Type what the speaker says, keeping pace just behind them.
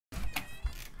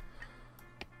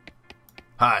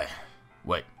Hi.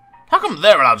 Wait, how come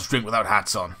they're allowed to drink without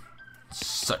hats on?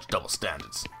 Such double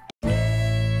standards.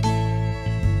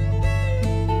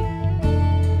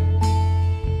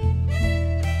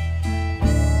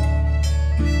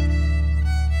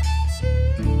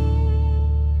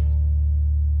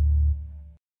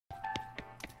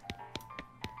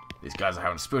 These guys are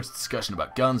having a spirited discussion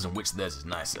about guns and which of theirs is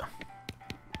nicer.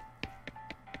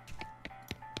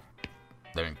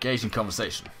 They're engaged in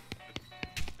conversation.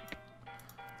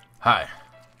 Hi.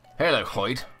 Hello,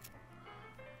 Hoyt.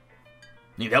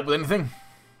 Need help with anything?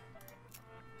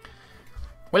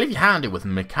 Well, if you're handy with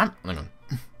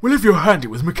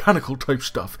mechanical type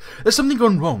stuff, there's something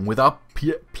gone wrong with our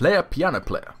piano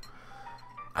player.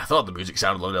 I thought the music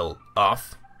sounded a little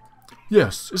off.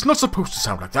 Yes, it's not supposed to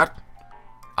sound like that.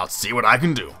 I'll see what I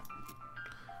can do.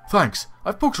 Thanks.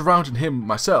 I've poked around in him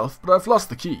myself, but I've lost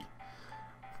the key.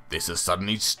 This has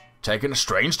suddenly taken a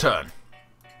strange turn.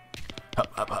 Up.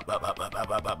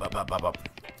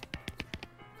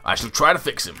 I shall try to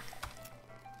fix him.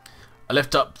 I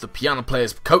lift up the piano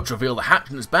player's coat to reveal the hatch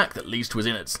in his back that leads to his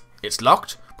innards. It's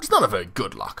locked, but it's not a very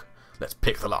good lock. Let's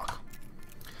pick the lock.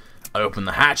 I open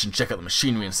the hatch and check out the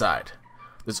machinery inside.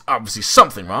 There's obviously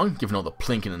something wrong, given all the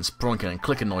plinking and sprunking and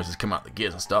clicking noises come out the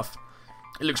gears and stuff.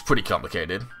 It looks pretty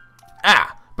complicated.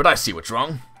 Ah, but I see what's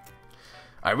wrong.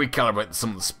 I recalibrate some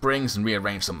of the springs and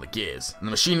rearrange some of the gears, and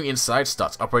the machinery inside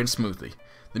starts operating smoothly.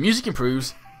 The music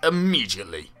improves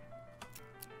immediately.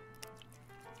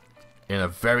 In a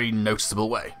very noticeable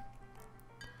way.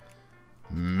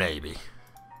 Maybe.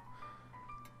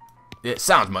 It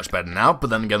sounds much better now, but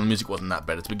then again the music wasn't that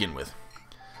better to begin with.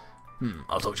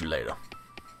 I'll talk to you later.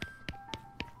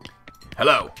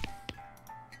 Hello.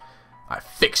 I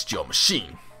fixed your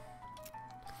machine.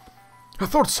 I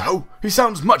thought so. He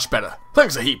sounds much better.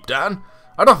 Thanks a heap, Dan.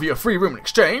 I'd offer you a free room in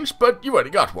exchange, but you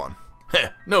already got one. Heh,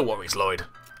 no worries, Cloyd.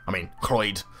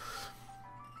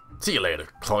 See you later,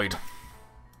 Cloyd.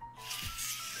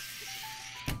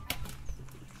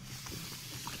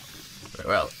 Very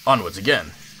well, onwards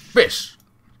again. Bish,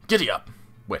 giddy up.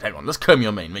 Wait, hang on, let's comb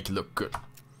your mane, make you look good.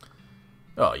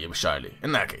 Oh, you were shyly.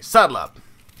 In that case, saddle up.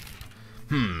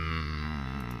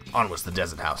 Onwards to the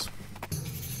desert house.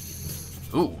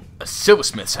 Ooh, a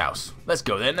silversmith's house. Let's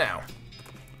go there now.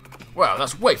 Wow,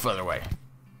 that's way further away.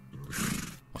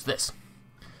 What's this?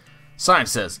 Sign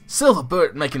says, silver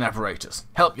bullet making apparatus.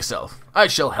 Help yourself. I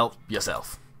shall help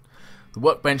yourself. The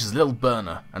workbench is a little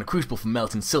burner and a crucible for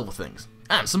melting silver things.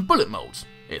 And some bullet molds.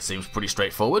 It seems pretty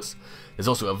straightforward. There's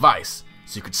also a vice,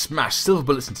 so you could smash silver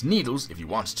bullets into needles if you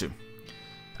wanted to.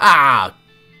 Ah!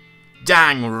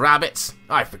 Dang rabbits!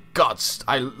 I forgot.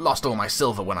 I lost all my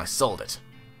silver when I sold it.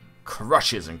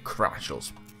 Crushes and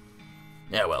crashels.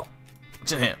 Yeah, well.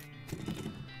 What's in here?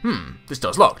 This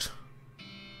door's locked.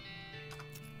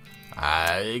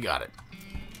 I got it.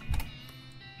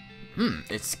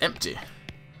 It's empty.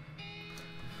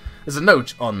 There's a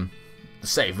note on the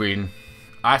safe reading,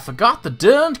 I forgot the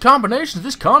darned combination of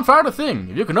this confounded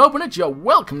thing. If you can open it, you're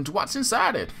welcome to what's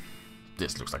inside it.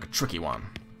 This looks like a tricky one.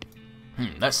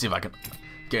 Let's see if I can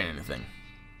gain anything.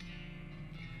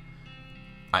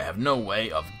 I have no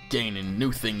way of gaining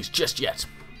new things just yet.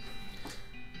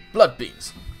 Blood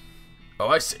beans. Oh,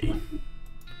 I see.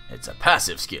 It's a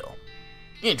passive skill.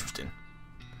 Interesting.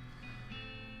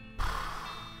 I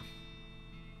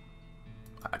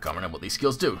can't remember what these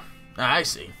skills do. Ah, I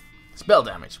see. Spell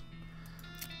damage.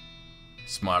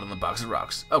 Smart on the box of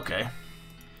rocks. Okay.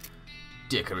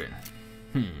 Dickerin.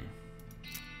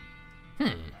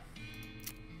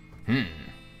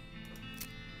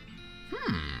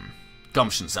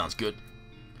 Gumption sounds good.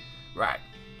 Right.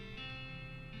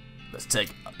 Let's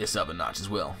take this up a notch as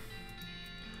well.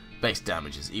 Base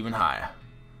damage is even higher.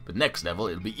 But next level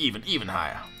it'll be even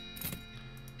higher.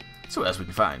 So what else we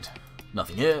can find?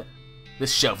 Nothing here.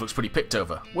 This shelf looks pretty picked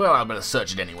over. Well, I better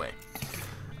search it anyway.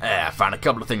 I found a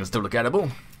couple of things to look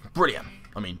editable. Brilliant.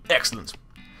 Excellent.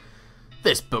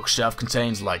 This bookshelf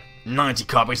contains like 90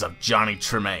 copies of Johnny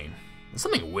Tremaine. There's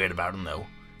something weird about him though.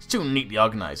 It's too neatly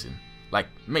organized. Like,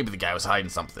 maybe the guy was hiding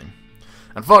something.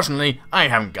 Unfortunately, I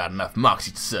haven't got enough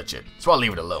moxie to search it, so I'll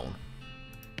leave it alone.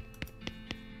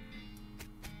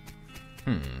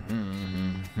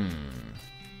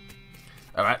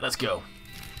 Alright, let's go.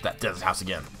 That desert house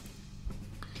again.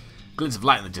 Glints of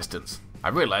light in the distance. I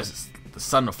realize it's the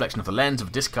sun reflection of the lens of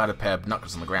a discarded pair of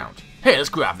binoculars on the ground. Hey, let's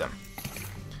grab them.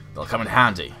 They'll come in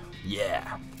handy.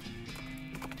 Yeah.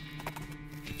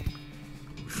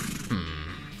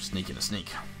 Sneak in a sneak.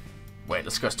 Wait,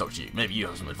 let's go talk to you. Maybe you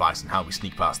have some advice on how we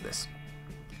sneak past this.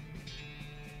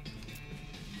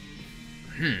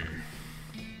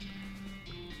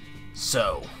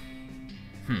 So.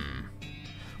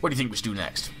 What do you think we should do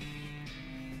next?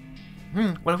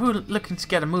 Well, if we were looking to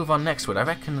get a move on nextward, I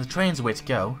reckon the train's the way to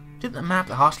go. Didn't the map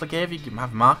the hostler gave you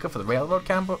have a marker for the railroad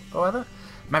camp or other?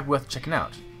 Might be worth checking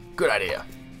out. Good idea.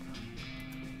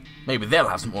 Maybe they'll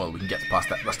have some oil we can get past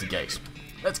that rusty gate.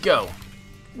 Let's go.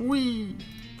 Whee!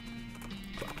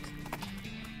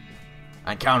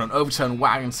 I encounter an overturned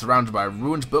wagon surrounded by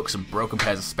ruined books and broken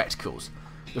pairs of spectacles.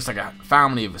 Looks like a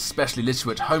family of especially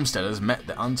literate homesteaders met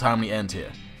their untimely end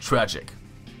here. Tragic.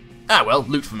 Ah well,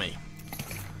 loot for me.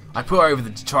 I pore over the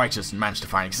detritus and manage to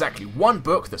find exactly one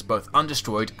book that's both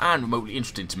undestroyed and remotely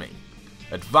interesting to me.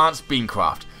 Advanced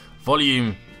Beancraft,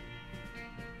 volume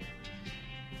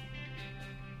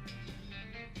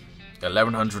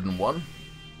 1101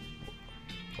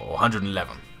 or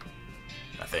 111,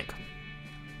 I think,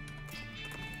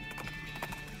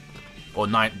 or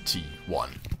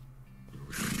 91.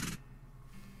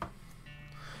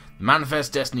 The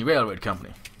Manifest Destiny Railroad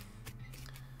Company.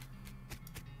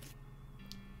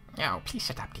 Oh, please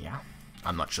sit up, dear.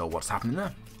 I'm not sure what's happening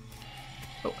there.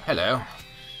 Oh, hello.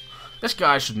 This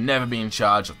guy should never be in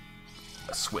charge of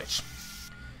a switch.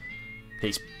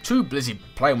 He's too busy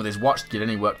playing with his watch to get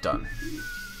any work done.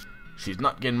 She's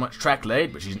not getting much track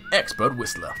laid, but she's an expert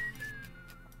whistler.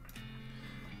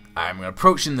 I'm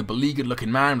approaching the beleaguered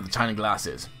looking man with the tiny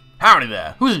glasses. Howdy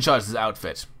there, who's in charge of this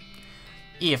outfit?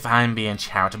 If I'm being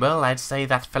charitable, I'd say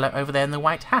that fellow over there in the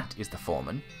white hat is the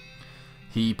foreman.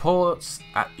 He points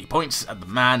at the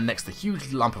man next to the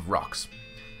huge lump of rocks.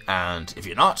 And if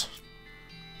you're not,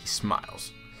 he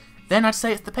smiles. Then I'd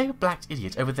say it's the paper-blacked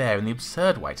idiot over there in the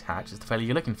absurd white hat is the fellow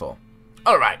you're looking for.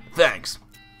 Alright, thanks.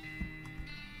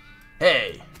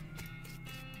 Hey,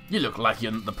 you look like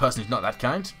you're the person who's not that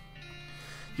kind.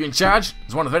 You in charge?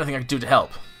 There's one of anything I can do to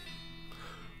help.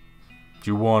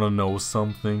 Do you want to know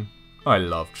something? I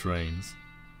love trains.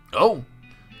 Oh?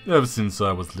 Ever since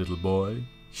I was a little boy.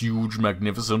 Huge,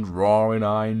 magnificent, roaring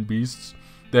iron beasts.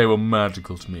 They were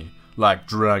magical to me, like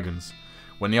dragons.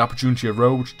 When the opportunity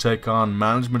arose to take on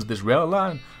management of this rail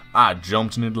line, I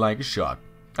jumped in it like a shot.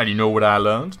 And you know what I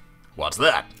learned? What's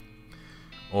that?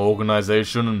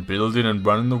 Organization and building and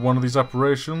running one of these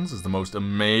operations is the most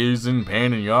amazing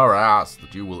pain in your ass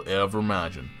that you will ever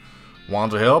imagine.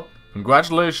 Want to help?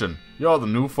 Congratulations, you're the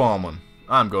new foreman.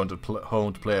 I'm going to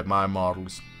home to play at my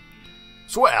models.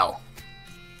 Swell.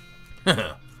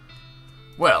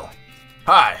 Well,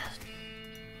 hi.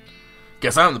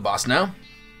 Guess I'm the boss now.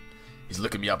 He's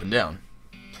looking me up and down.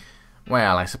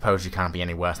 Well, I suppose you can't be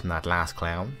any worse than that last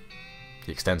clown.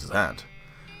 He extends his hand.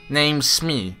 Name's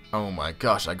Smee. Oh my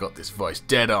gosh, I got this voice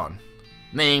dead on.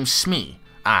 Name's Smee.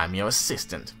 I'm your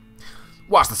assistant.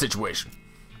 What's the situation?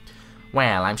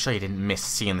 Well, I'm sure you didn't miss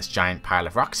seeing this giant pile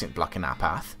of rocks blocking our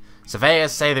path.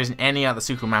 Surveyors say there isn't any other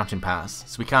suitable mountain pass,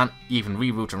 so we can't even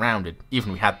reroute around it, even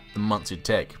if we had the months it'd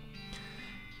take.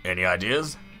 Any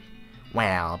ideas?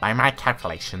 Well, by my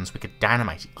calculations, we could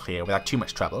dynamite it clear without too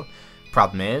much trouble.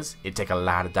 Problem is, it'd take a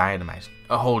lot of dynamite.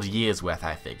 A whole year's worth,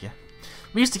 I figure.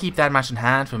 We used to keep that much in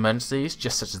hand for emergencies,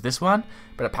 just such as this one,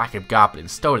 but a pack of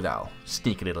goblins stole it all.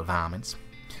 Sneaky little varmints.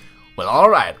 Well,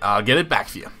 alright, I'll get it back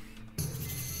for you.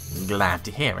 Glad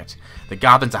to hear it. The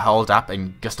goblins are holed up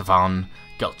in Gustavon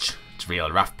Gulch. It's a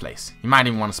real rough place. You might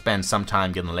even want to spend some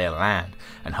time getting the lay of the land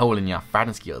and holding your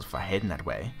fighting skills before heading that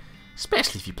way.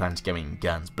 Especially if you plan to go in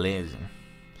guns blazing.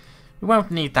 We won't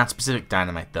need that specific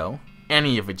dynamite though.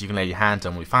 Any of it you can lay your hands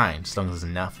on will be fine, as long as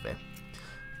there's enough of it.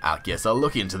 I guess I'll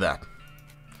look into that.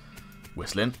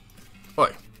 Whistling.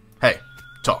 Oi, hey,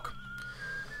 talk.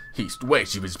 He's way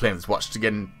too busy playing with his watch to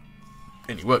get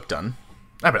any work done.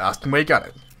 I better ask him where he got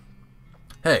it.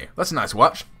 Hey, that's a nice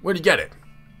watch. Where'd you get it?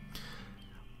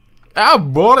 I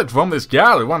bought it from this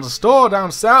gal who runs a store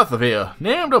down south of here,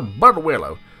 named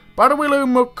Butterwillow. Butterwillow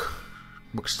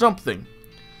Mook something.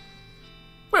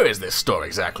 Where is this store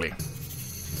exactly?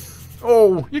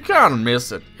 Oh, you can't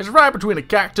miss it. It's right between a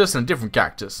cactus and a different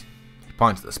cactus. He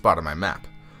points to the spot on my map.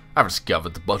 I've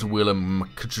discovered the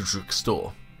Butterwillow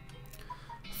store.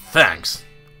 Thanks.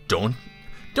 Don't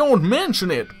mention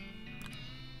it.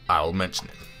 I'll mention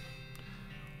it.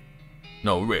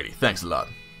 No, really, thanks a lot.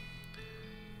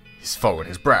 He's furrowing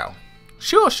his brow.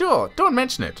 Sure, don't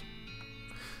mention it.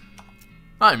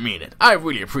 I mean it. I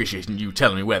really appreciate you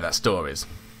telling me where that store is.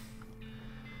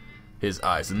 His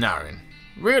eyes are narrowing.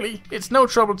 Really? It's no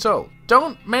trouble at all.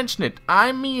 Don't mention it.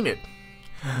 I mean it.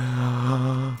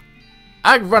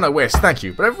 I'd run away, thank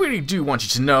you, but I really do want you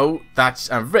to know that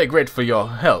I'm very grateful for your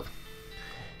help.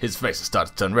 His face has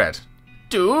started to turn red.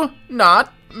 Do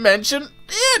not mention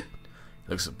it! He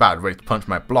looks about ready to punch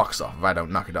my blocks off if I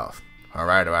don't knock it off.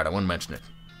 Alright, I won't mention it.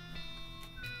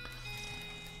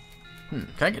 Can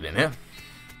I get in here?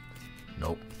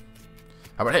 Nope.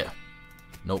 How about here?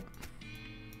 Nope.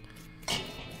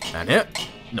 And here?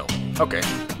 No. Okay,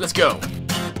 let's go.